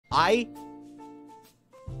I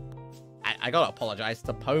gotta apologize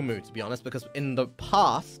to Pomu, to be honest, because in the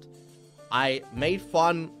past, I made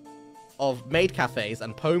fun of maid cafes,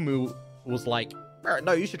 and Pomu was like,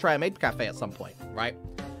 no, you should try a maid cafe at some point, right?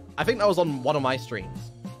 I think that was on one of my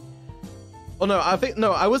streams. Oh no, I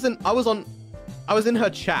was in her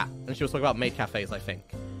chat, and she was talking about maid cafes, I think.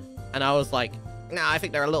 And I was like, nah, I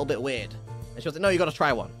think they're a little bit weird. And she was like, no, you gotta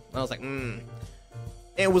try one. And I was like,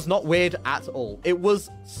 It was not weird at all. It was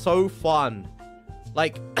so fun.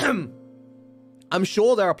 Like, I'm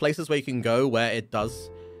sure there are places where you can go where it does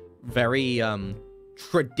very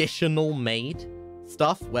traditional maid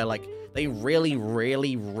stuff, where like they really,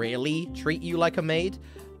 really, really treat you like a maid.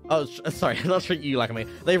 Oh, sorry, not treat you like a maid.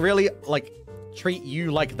 They really like treat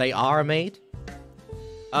you like they are a maid.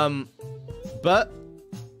 But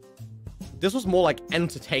this was more like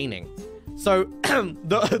entertaining. So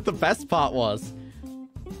the best part was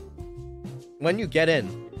when you get in,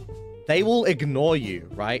 they will ignore you,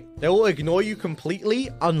 right? They will ignore you completely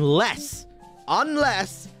unless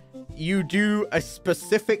you do a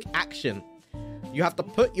specific action. You have to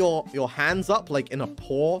put your hands up like in a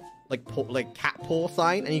paw, like cat paw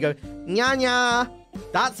sign, and you go nya nya.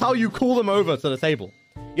 That's how you call them over to the table.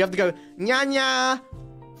 You have to go nya nya.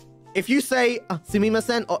 If you say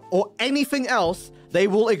sumimasen or anything else, they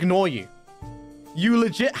will ignore you. You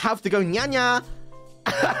legit have to go nya nya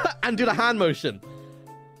and do the hand motion.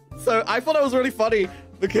 So I thought that was really funny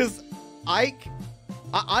because I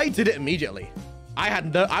did it immediately.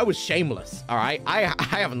 I was shameless, all right? I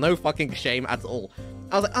have no fucking shame at all.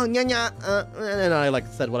 I was like, oh, nya nya, and I like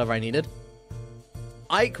said whatever I needed.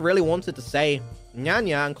 Ike really wanted to say nya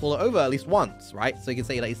nya and call it over at least once, right? So you can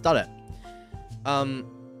say that he's done it.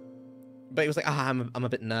 But he was like, I'm a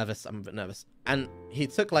bit nervous. I'm a bit nervous. And he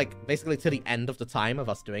took like basically to the end of the time of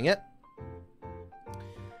us doing it.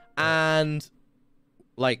 And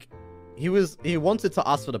like he wanted to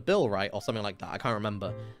ask for the bill, right? Or something like that. I can't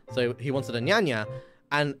remember. So he wanted a nya nya,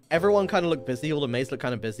 and everyone kind of looked busy. All the maids looked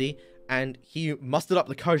kind of busy, and he mustered up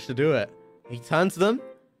the courage to do it. He turned to them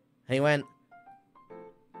and he went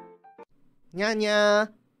nya nya.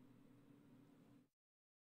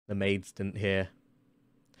 The maids didn't hear.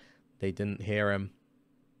 They didn't hear him.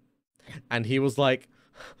 And he was like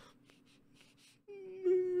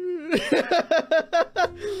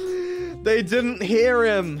they didn't hear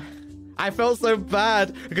him. I felt so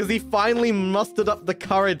bad because he finally mustered up the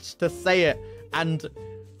courage to say it, and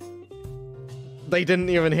they didn't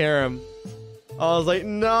even hear him. I was like,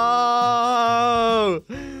 no,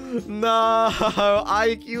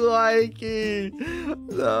 Ikey,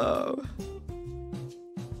 no.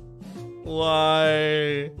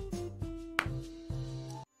 Why?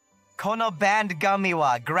 Kono band gummy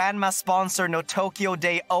wa grandma sponsor no Tokyo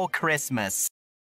Day o Christmas.